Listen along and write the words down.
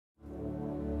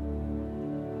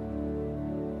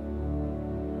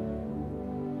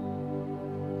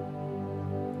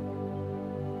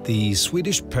The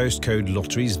Swedish Postcode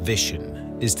Lottery's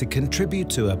vision is to contribute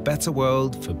to a better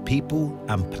world for people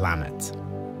and planet.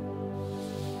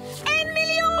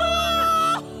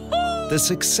 The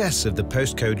success of the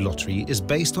Postcode Lottery is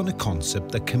based on a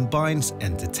concept that combines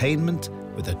entertainment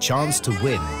with a chance to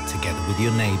win together with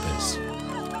your neighbours.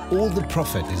 All the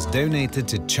profit is donated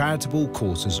to charitable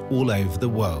causes all over the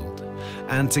world.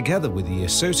 And together with the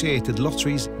associated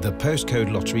lotteries, the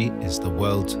Postcode Lottery is the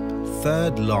world's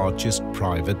third largest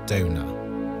private donor.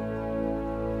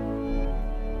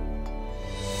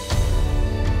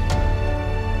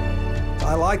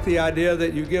 I like the idea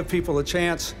that you give people a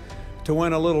chance to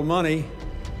win a little money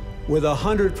with a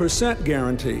 100%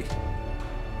 guarantee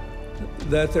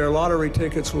that their lottery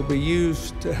tickets will be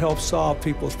used to help solve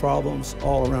people's problems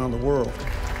all around the world.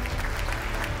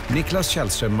 Niclas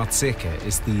Kjellström-Matseke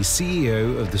is the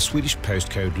CEO of the Swedish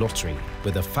Postcode Lottery,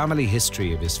 with a family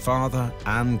history of his father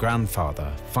and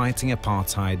grandfather fighting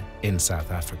apartheid in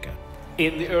South Africa.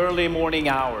 In the early morning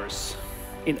hours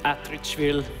in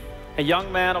Atteridgeville, a young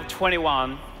man of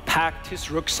 21 packed his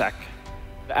rucksack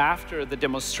after the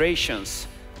demonstrations,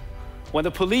 when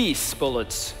the police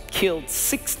bullets killed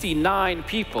 69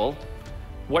 people,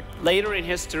 what later in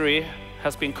history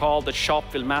has been called the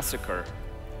Sharpeville Massacre.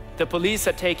 The police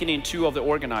had taken in 2 of the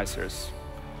organizers,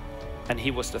 and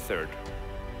he was the 3rd.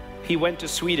 He went to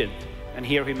Sweden, and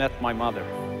here he met my mother.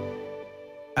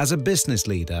 As a business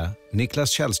leader,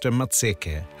 Niclas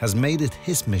Kjellström-Matseke has made it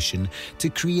his mission to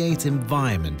create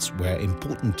environments where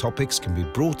important topics can be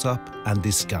brought up and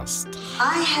discussed.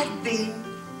 I had been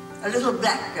a little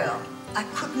black girl. I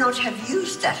could not have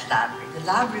used that library. The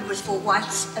library was for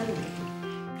whites only.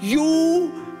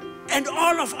 You and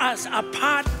all of us are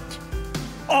part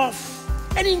of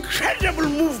an incredible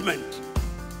movement.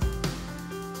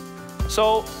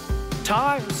 So,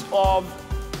 times of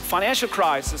financial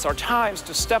crisis are times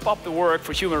to step up the work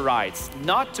for human rights,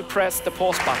 not to press the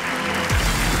pause button.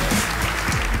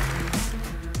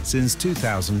 Since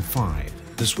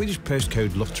 2005, the Swedish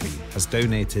Postcode Lottery has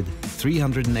donated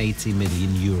 €380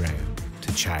 million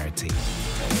to charity.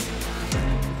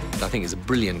 I think it's a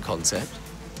brilliant concept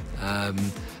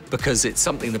because it's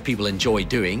something that people enjoy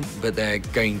doing, but they're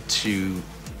going to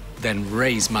then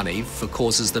raise money for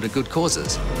causes that are good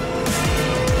causes.